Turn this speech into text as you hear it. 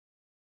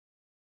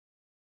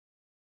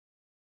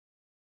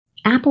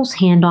Apple's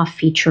Handoff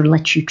feature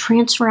lets you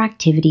transfer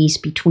activities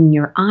between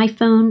your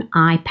iPhone,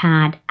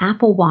 iPad,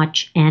 Apple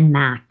Watch, and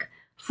Mac.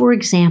 For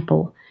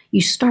example,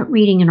 you start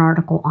reading an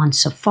article on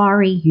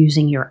Safari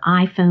using your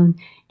iPhone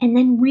and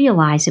then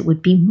realize it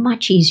would be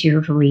much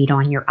easier to read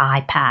on your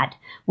iPad.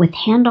 With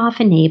Handoff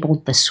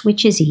enabled, the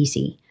switch is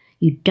easy.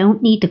 You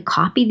don't need to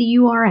copy the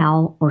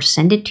URL or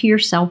send it to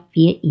yourself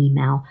via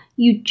email.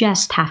 You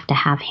just have to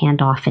have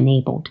Handoff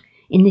enabled.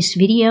 In this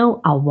video,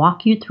 I'll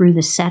walk you through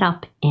the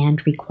setup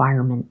and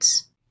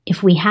requirements.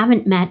 If we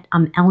haven't met,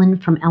 I'm Ellen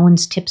from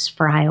Ellen's Tips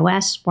for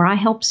iOS, where I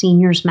help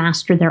seniors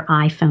master their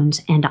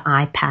iPhones and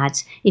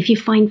iPads. If you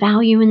find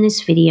value in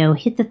this video,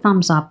 hit the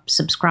thumbs up,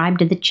 subscribe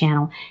to the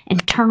channel,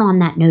 and turn on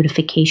that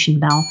notification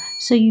bell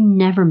so you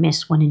never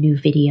miss when a new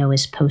video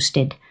is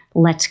posted.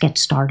 Let's get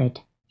started.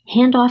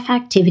 Handoff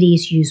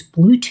activities use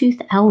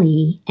Bluetooth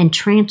LE and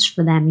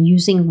transfer them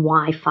using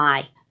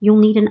Wi-Fi. You'll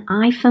need an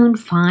iPhone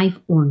 5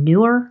 or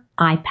newer,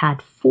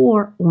 iPad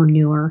 4 or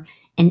newer,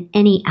 and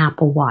any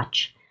Apple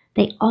Watch.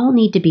 They all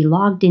need to be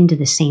logged into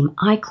the same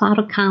iCloud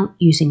account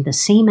using the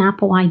same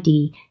Apple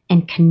ID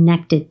and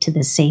connected to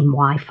the same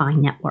Wi-Fi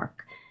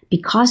network.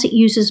 Because it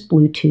uses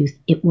Bluetooth,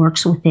 it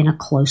works within a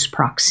close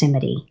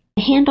proximity.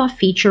 The Handoff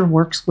feature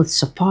works with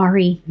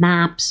Safari,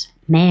 Maps,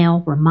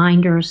 Mail,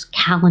 Reminders,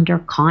 Calendar,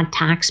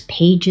 Contacts,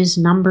 Pages,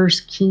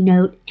 Numbers,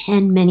 Keynote,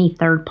 and many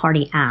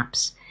third-party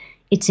apps.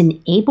 It's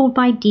enabled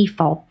by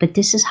default, but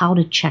this is how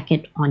to check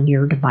it on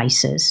your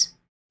devices.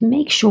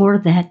 Make sure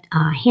that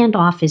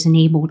Handoff is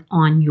enabled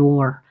on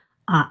your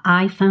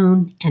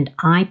iPhone and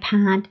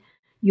iPad.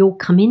 You'll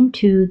come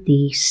into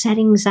the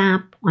Settings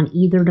app on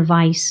either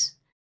device.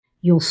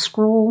 You'll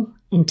scroll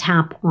and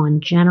tap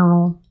on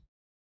General.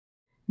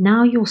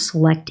 Now you'll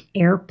select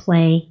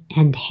AirPlay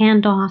and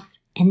Handoff,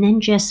 and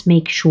then just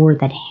make sure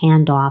that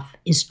Handoff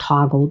is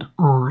toggled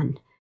on.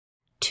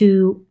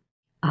 To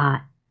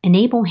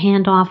enable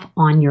Handoff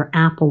on your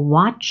Apple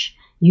Watch,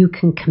 you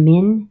can come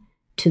in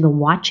to the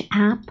Watch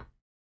app.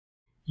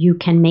 You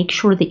can make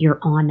sure that you're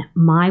on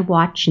My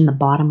Watch in the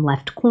bottom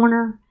left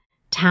corner,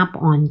 tap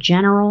on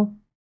General,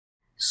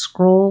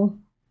 scroll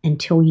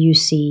until you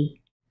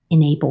see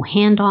Enable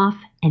Handoff,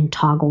 and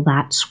toggle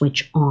that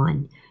switch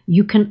on.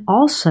 You can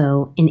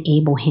also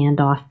enable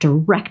Handoff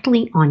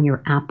directly on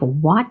your Apple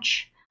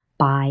Watch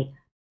by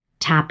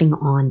tapping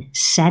on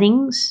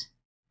Settings,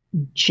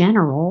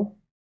 General,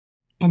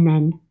 and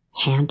then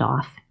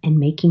Handoff, and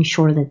making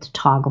sure that the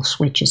toggle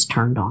switch is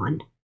turned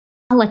on.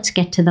 Now let's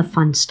get to the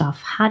fun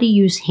stuff. How to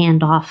use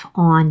Handoff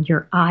on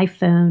your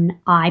iPhone,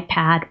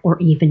 iPad, or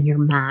even your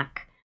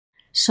Mac.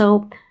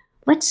 So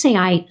let's say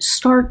I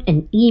start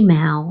an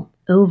email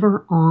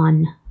over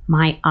on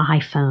my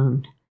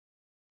iPhone.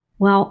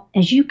 Well,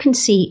 as you can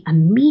see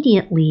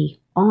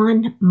immediately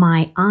on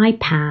my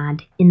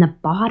iPad in the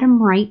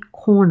bottom right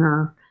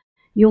corner,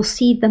 you'll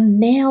see the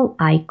mail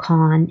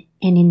icon,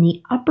 and in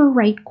the upper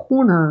right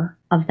corner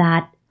of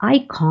that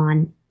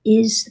icon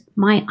is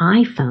my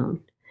iPhone.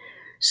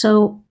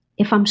 So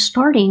if I'm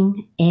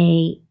starting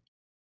a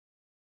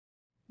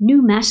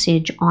new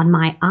message on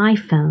my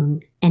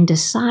iPhone and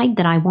decide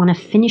that I want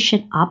to finish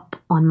it up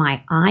on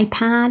my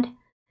iPad,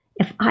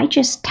 if I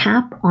just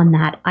tap on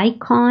that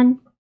icon,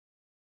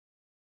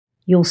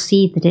 you'll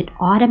see that it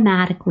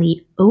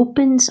automatically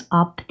opens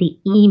up the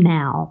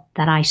email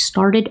that I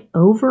started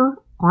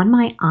over on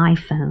my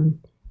iPhone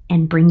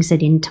and brings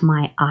it into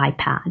my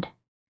iPad.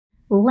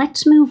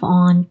 Let's move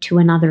on to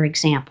another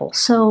example.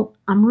 So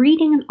I'm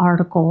reading an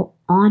article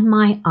on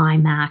my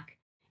iMac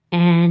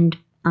and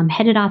I'm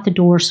headed out the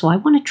door, so I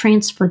want to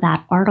transfer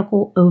that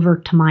article over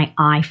to my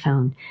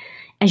iPhone.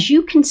 As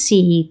you can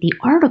see, the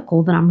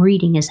article that I'm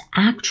reading is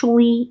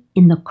actually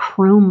in the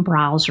Chrome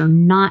browser,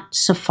 not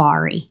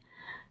Safari.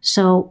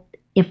 So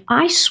if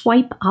I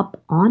swipe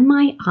up on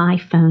my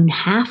iPhone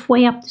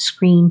halfway up the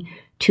screen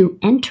to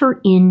enter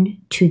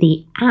into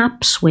the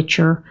app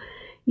switcher,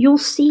 you'll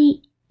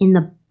see in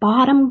the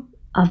bottom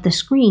of the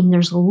screen,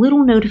 there's a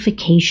little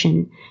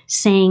notification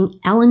saying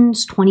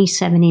Ellen's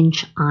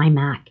 27-inch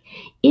iMac.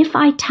 If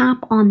I tap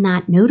on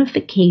that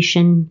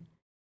notification,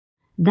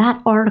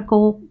 that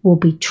article will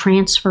be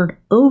transferred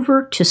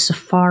over to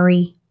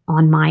Safari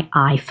on my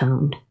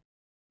iPhone.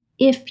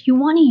 If you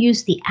want to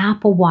use the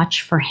Apple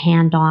Watch for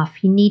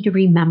Handoff, you need to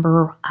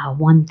remember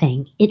one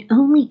thing. It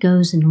only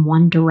goes in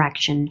one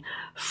direction,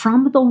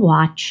 from the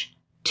watch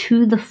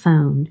to the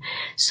phone.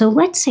 So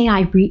let's say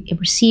I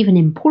receive an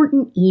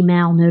important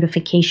email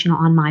notification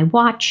on my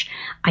watch.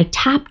 I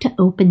tap to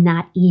open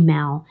that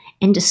email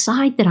and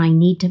decide that I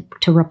need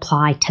to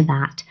reply to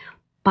that.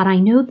 But I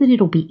know that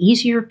it'll be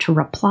easier to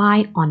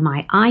reply on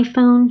my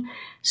iPhone.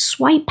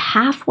 Swipe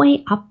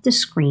halfway up the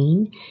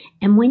screen,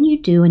 and when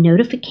you do, a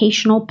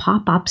notification will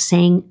pop up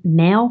saying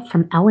Mail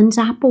from Ellen's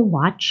Apple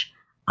Watch.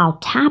 I'll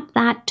tap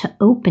that to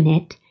open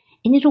it,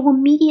 and it'll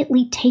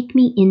immediately take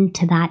me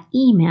into that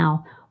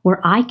email where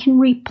I can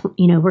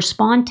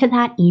respond to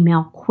that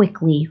email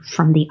quickly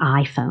from the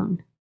iPhone.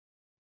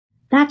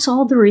 That's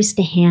all there is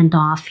to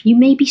Handoff. You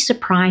may be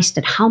surprised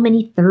at how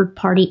many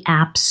third-party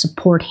apps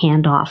support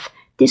Handoff.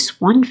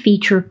 This one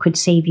feature could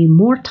save you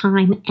more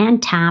time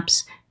and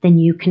taps than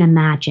you can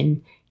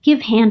imagine. Give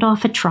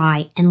Handoff a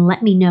try and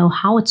let me know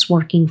how it's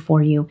working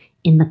for you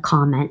in the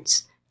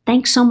comments.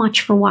 Thanks so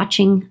much for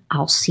watching.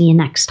 I'll see you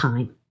next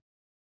time.